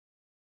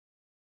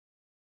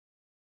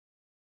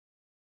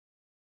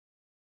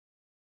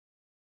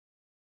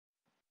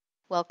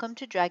Welcome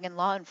to Dragon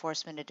Law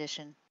Enforcement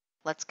Edition.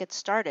 Let's get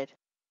started.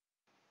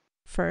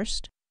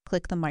 First,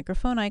 click the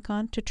microphone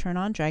icon to turn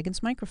on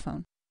Dragon's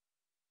microphone.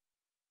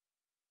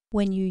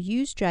 When you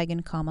use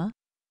Dragon,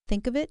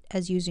 think of it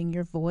as using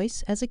your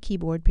voice as a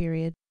keyboard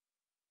period.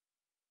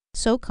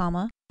 So,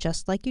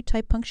 just like you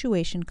type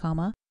punctuation,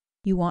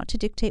 you want to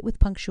dictate with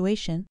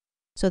punctuation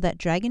so that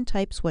Dragon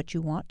types what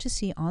you want to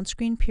see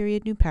on-screen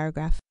period new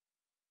paragraph.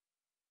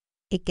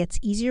 It gets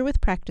easier with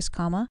practice,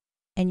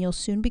 and you'll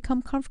soon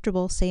become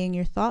comfortable saying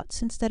your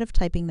thoughts instead of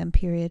typing them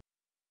period.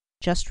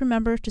 Just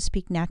remember to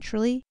speak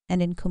naturally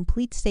and in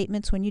complete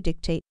statements when you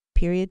dictate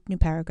period new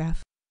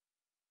paragraph.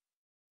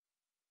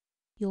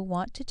 You'll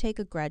want to take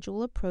a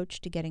gradual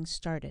approach to getting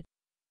started.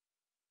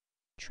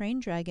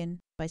 Train Dragon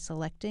by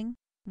selecting,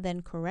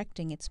 then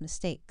correcting its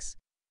mistakes.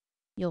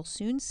 You'll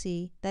soon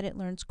see that it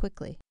learns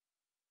quickly.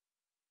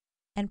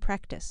 And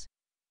practice.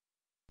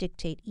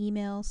 Dictate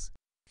emails,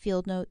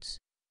 field notes,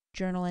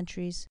 journal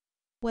entries,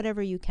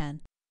 whatever you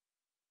can.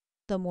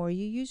 The more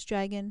you use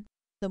Dragon,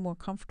 the more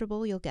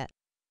comfortable you'll get.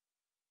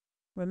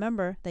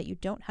 Remember that you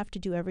don't have to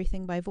do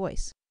everything by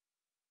voice.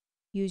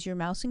 Use your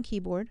mouse and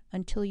keyboard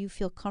until you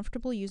feel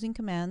comfortable using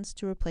commands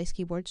to replace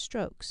keyboard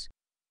strokes.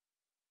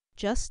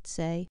 Just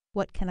say,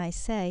 "What can I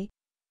say?"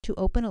 to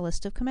open a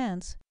list of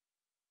commands.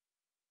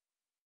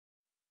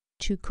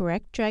 To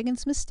correct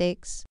Dragon's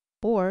mistakes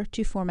or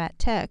to format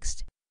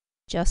text,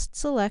 just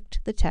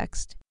select the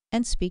text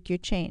and speak your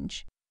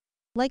change,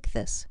 like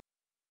this.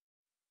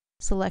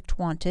 Select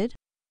Wanted,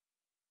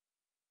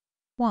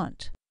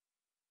 Want.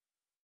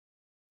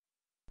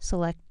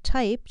 Select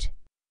Typed,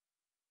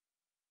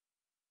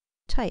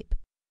 Type.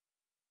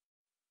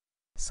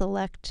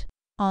 Select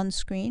On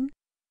Screen,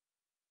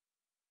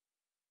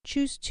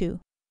 choose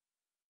To.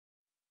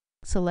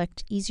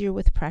 Select Easier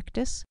with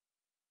Practice,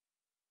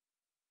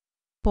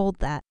 bold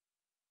that.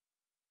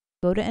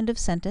 Go to end of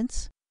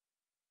sentence,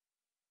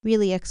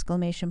 really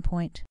exclamation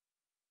point.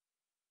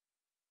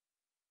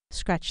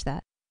 Scratch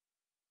that.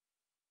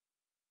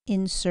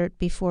 Insert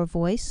before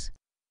voice,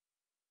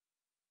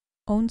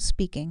 own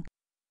speaking.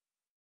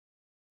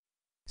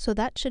 So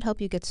that should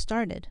help you get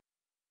started.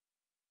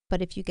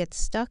 But if you get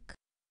stuck,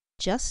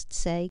 just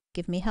say,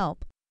 "Give me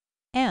help."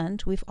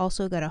 And we've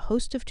also got a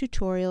host of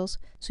tutorials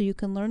so you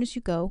can learn as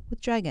you go with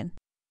Dragon.